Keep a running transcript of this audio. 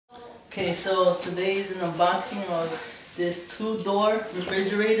Okay, so today is an unboxing of this 2-door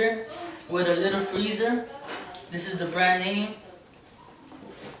refrigerator with a little freezer. This is the brand name.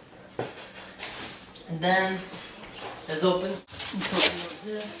 And then, let's open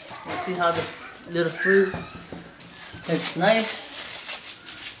this. Let's see how the little fruit looks nice.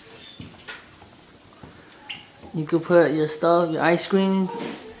 You could put your stuff, your ice cream.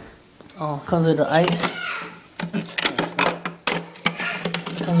 Oh, comes with the ice.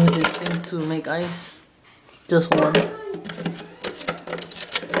 Comes with this thing to make ice. Just one.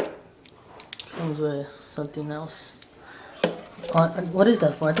 Comes with something else. What is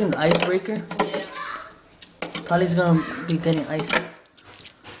that for? I think the icebreaker. Yeah. Probably is gonna be getting ice.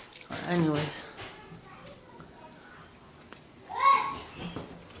 Anyways.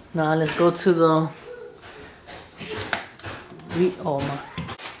 Now let's go to the. Oh my.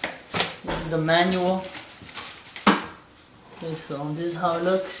 This is the manual. Okay, so this is how it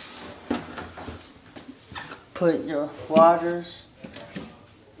looks. Put your waters,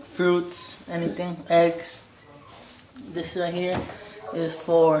 fruits, anything, eggs. This right here is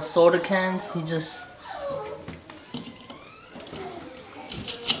for soda cans. You just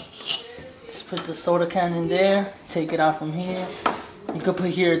put the soda can in there, take it out from here. You could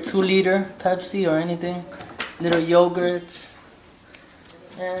put here a 2-liter Pepsi or anything, little yogurts,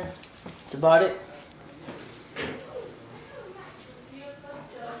 and that's about it.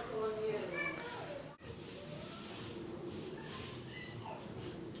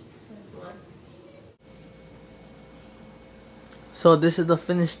 So this is the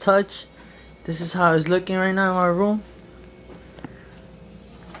finished touch. This is how it's looking right now in my room.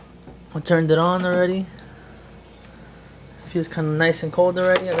 I turned it on already. Feels kind of nice and cold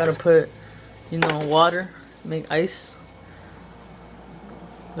already. I gotta put, water, make ice.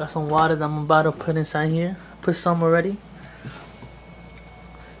 Got some water that I'm about to put inside here. Put some already.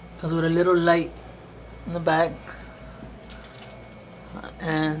 Comes with a little light in the back.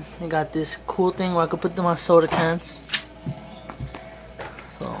 And I got this cool thing where I could put my soda cans.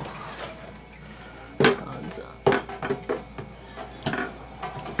 So,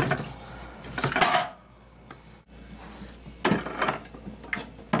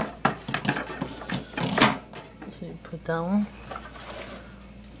 put that one.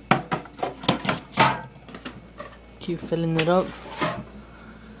 Keep filling it up.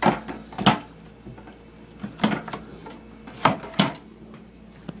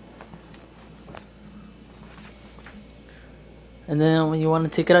 And then when you want to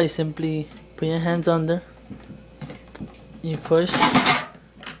take it out, you simply put your hands under. You push.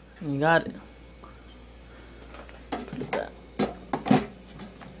 And you got it.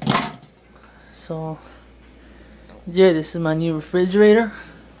 So, yeah, this is my new refrigerator.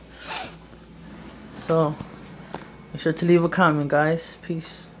 So, make sure to leave a comment, guys.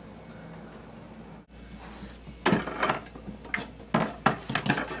 Peace.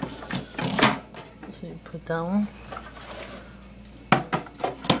 Okay, put that one.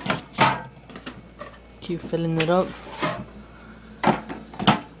 Keep filling it up.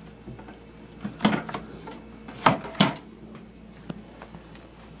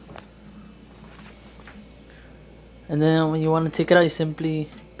 And then when you want to take it out, you simply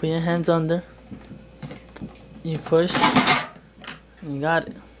put your hands under. You push. And you got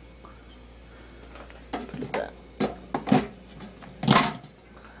it.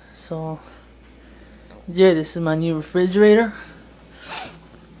 So, yeah, this is my new refrigerator.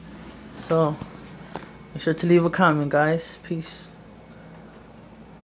 So, make sure to leave a comment, guys. Peace.